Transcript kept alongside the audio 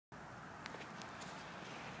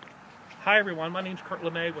Hi everyone, my name is Kurt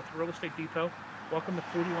LeMay with Real Estate Depot. Welcome to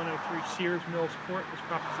 4103 Sears Mills Court. This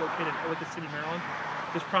property is located in Ellicott City, Maryland.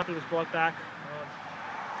 This property was bought back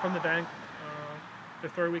from the bank the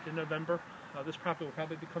third week of November. This property will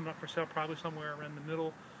probably be coming up for sale probably somewhere around the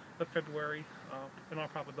middle of February in all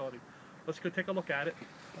probability. Let's go take a look at it.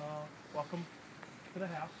 Welcome to the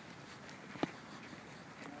house.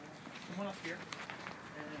 Come on up here.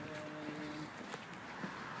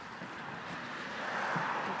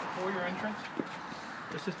 Foyer entrance.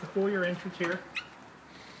 This is the foyer entrance here.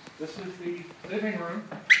 This is the living room.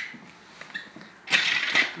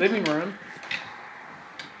 And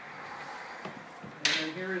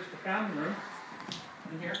then here is the family room.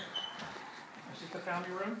 In here. This is the family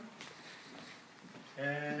room.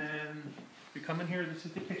 And if you come in here, this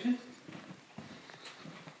is the kitchen.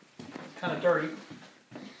 It's kind of dirty.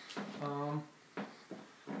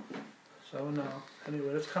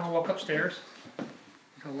 Anyway, let's kind of walk upstairs.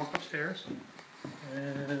 Gonna walk upstairs,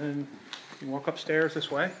 and you walk upstairs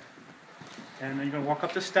this way, and then you're gonna walk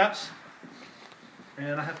up the steps.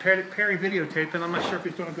 And I have Perry videotaped, and I'm not sure if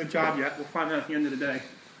he's doing a good job yet. We'll find out at the end of the day.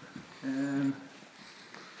 And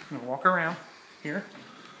I'm gonna walk around here,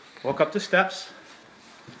 walk up the steps,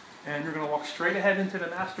 and you're gonna walk straight ahead into the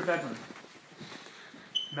master bedroom.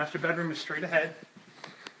 The master bedroom is straight ahead,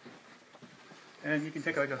 and you can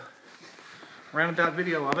take like a roundabout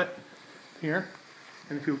video of it here.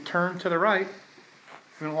 And if you turn to the right,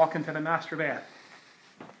 you're going to walk into the master bath.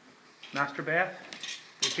 Master bath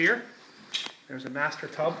is here. There's a master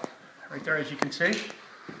tub right there, as you can see.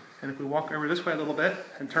 And if we walk over this way a little bit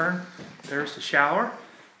and turn, there's the shower.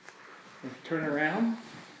 If you turn around,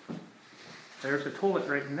 there's the toilet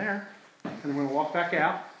right in there. And then we're going to walk back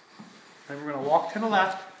out. And we're going to walk to the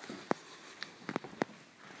left.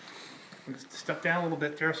 Step down a little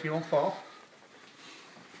bit there so you don't fall.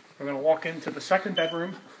 We're going to walk into the second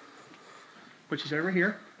bedroom, which is over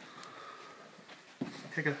here.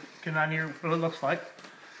 Take a look on here what it looks like.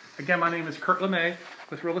 Again, my name is Kurt LeMay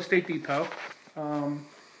with Real Estate Depot.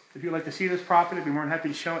 If you'd like to see this property, I'd be more than happy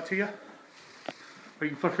to show it to you. Or you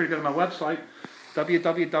can feel free to go to my website,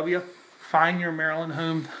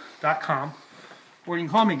 www.findyourmarylandhome.com. Or you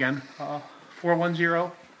can call me again,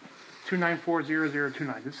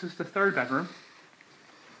 410-294-0029. This is the third bedroom,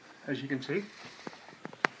 as you can see.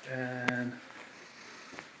 And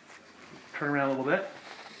turn around a little bit,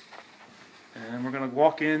 and we're going to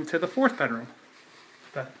walk into the fourth bedroom.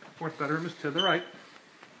 That fourth bedroom is to the right.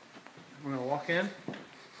 We're going to walk in,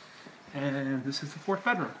 and this is the fourth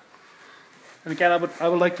bedroom. And again, I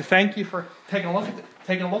would like to thank you for taking a look at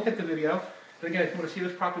the video. And again, if you want to see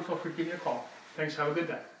this property, feel free to give me a call. Thanks. Have a good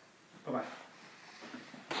day. Bye bye.